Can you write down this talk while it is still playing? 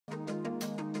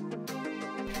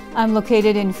I'm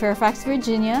located in Fairfax,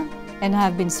 Virginia, and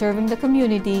have been serving the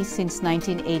community since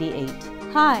 1988.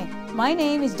 Hi, my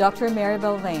name is Dr.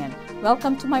 Maribel Vann.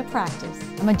 Welcome to my practice.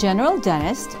 I'm a general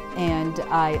dentist, and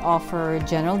I offer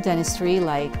general dentistry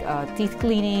like teeth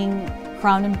cleaning,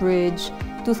 crown and bridge,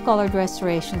 tooth colored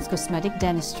restorations, cosmetic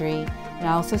dentistry, and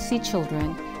I also see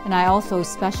children, and I also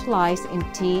specialize in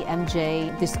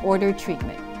TMJ disorder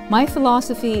treatment. My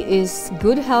philosophy is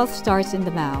good health starts in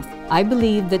the mouth. I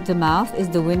believe that the mouth is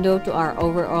the window to our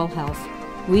overall health.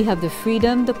 We have the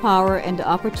freedom, the power, and the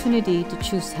opportunity to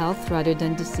choose health rather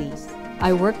than disease.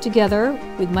 I work together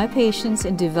with my patients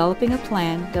in developing a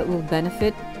plan that will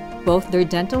benefit both their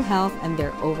dental health and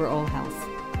their overall health.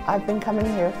 I've been coming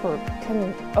here for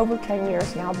over 10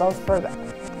 years now, both for the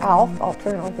ALF,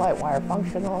 alternative light wire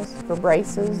functionals, for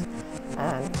braces,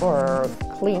 and for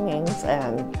cleanings,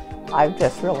 and I've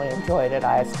just really enjoyed it.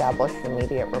 I established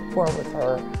immediate rapport with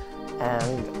her,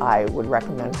 and I would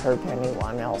recommend her to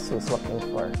anyone else who's looking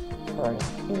for a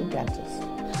new dentist.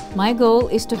 My goal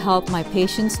is to help my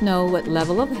patients know what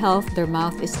level of health their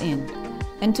mouth is in,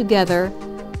 and together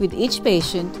with each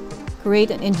patient, create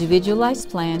an individualized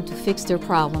plan to fix their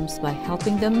problems by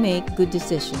helping them make good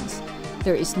decisions.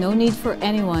 There is no need for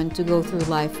anyone to go through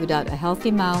life without a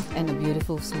healthy mouth and a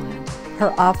beautiful smile.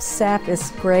 Her OFSAP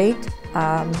is great.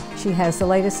 She has the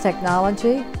latest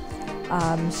technology.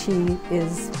 She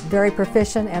is very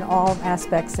proficient in all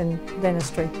aspects in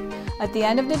dentistry. At the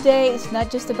end of the day, it's not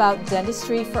just about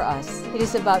dentistry for us. It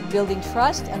is about building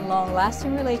trust and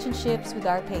long-lasting relationships with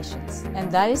our patients.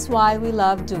 And that is why we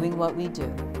love doing what we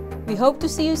do. We hope to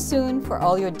see you soon for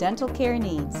all your dental care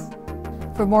needs.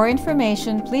 For more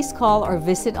information, please call or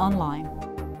visit online.